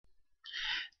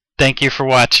Thank you for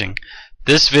watching.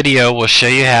 This video will show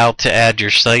you how to add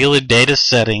your cellular data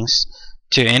settings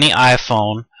to any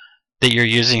iPhone that you're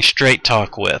using Straight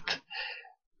Talk with.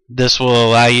 This will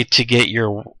allow you to get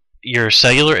your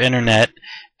cellular internet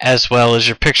as well as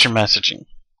your picture messaging.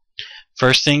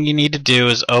 First thing you need to do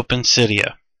is open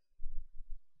Cydia.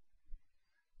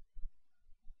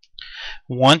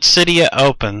 Once Cydia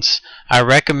opens, I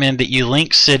recommend that you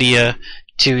link Cydia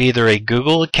to either a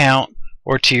Google account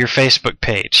or to your Facebook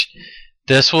page.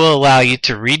 This will allow you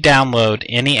to re-download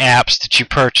any apps that you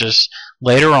purchase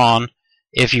later on.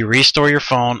 If you restore your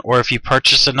phone or if you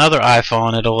purchase another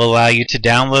iPhone, it will allow you to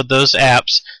download those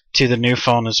apps to the new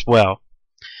phone as well.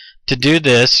 To do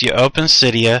this, you open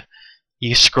Cydia,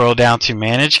 you scroll down to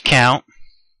Manage Account.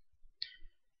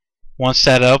 Once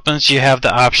that opens, you have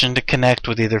the option to connect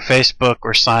with either Facebook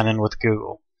or sign in with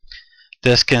Google.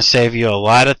 This can save you a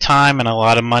lot of time and a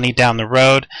lot of money down the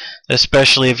road,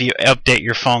 especially if you update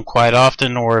your phone quite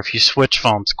often or if you switch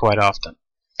phones quite often.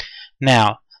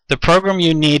 Now, the program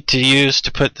you need to use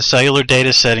to put the cellular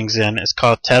data settings in is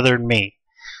called TetheredMe.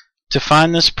 To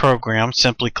find this program,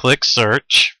 simply click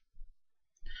Search.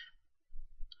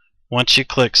 Once you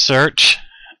click Search,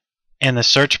 in the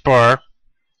search bar,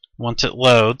 once it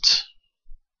loads,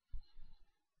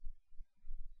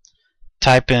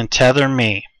 type in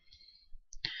TetheredMe.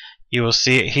 You will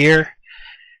see it here.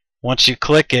 Once you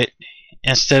click it,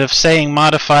 instead of saying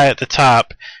modify at the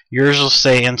top, yours will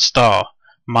say install.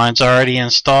 Mine's already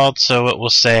installed, so it will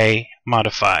say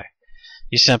modify.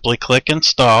 You simply click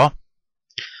install,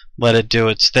 let it do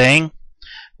its thing.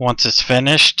 Once it's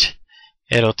finished,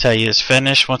 it'll tell you it's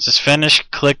finished. Once it's finished,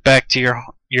 click back to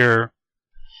your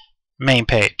main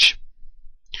page.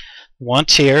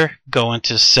 Once here, go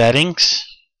into settings.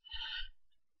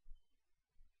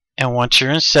 And once you're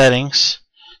in settings,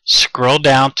 scroll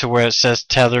down to where it says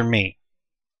TetheredMe.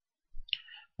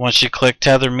 Once you click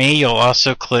TetheredMe, you'll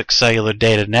also click Cellular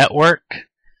Data Network.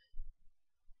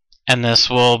 And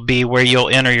this will be where you'll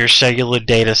enter your cellular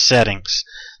data settings.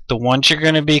 The ones you're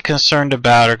going to be concerned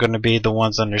about are going to be the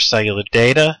ones under cellular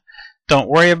data. Don't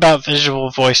worry about visual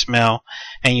voicemail,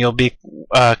 and you'll be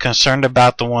concerned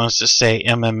about the ones that say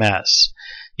MMS.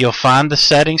 You'll find the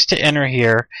settings to enter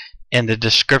here in the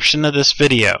description of this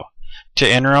video. To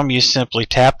enter them, you simply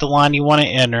tap the line you want to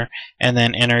enter and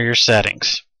then enter your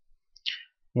settings.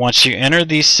 Once you enter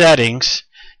these settings,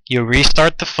 you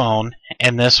restart the phone,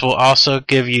 and this will also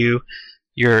give you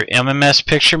your MMS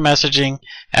picture messaging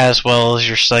as well as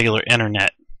your cellular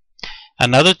internet.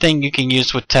 Another thing you can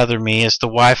use with TetheredMe is the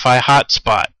Wi-Fi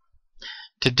hotspot.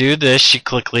 To do this, you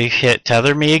quickly hit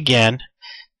TetheredMe again,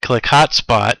 click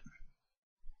hotspot,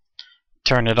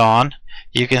 turn it on.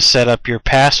 You can set up your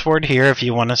password here if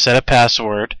you want to set a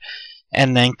password,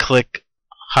 and then click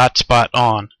hotspot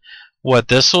on. What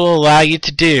this will allow you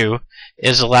to do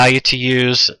is allow you to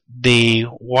use the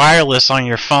wireless on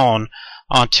your phone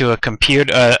onto a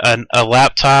computer, a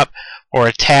laptop, or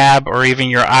a tab, or even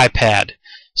your iPad,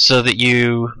 so that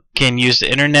you can use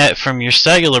the internet from your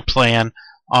cellular plan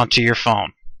onto your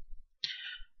phone.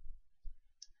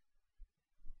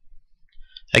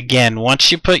 Again,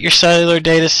 once you put your cellular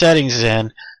data settings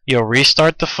in, you'll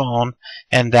restart the phone,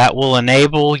 and that will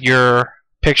enable your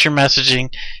picture messaging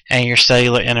and your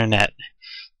cellular internet.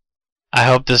 I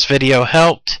hope this video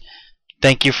helped.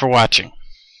 Thank you for watching.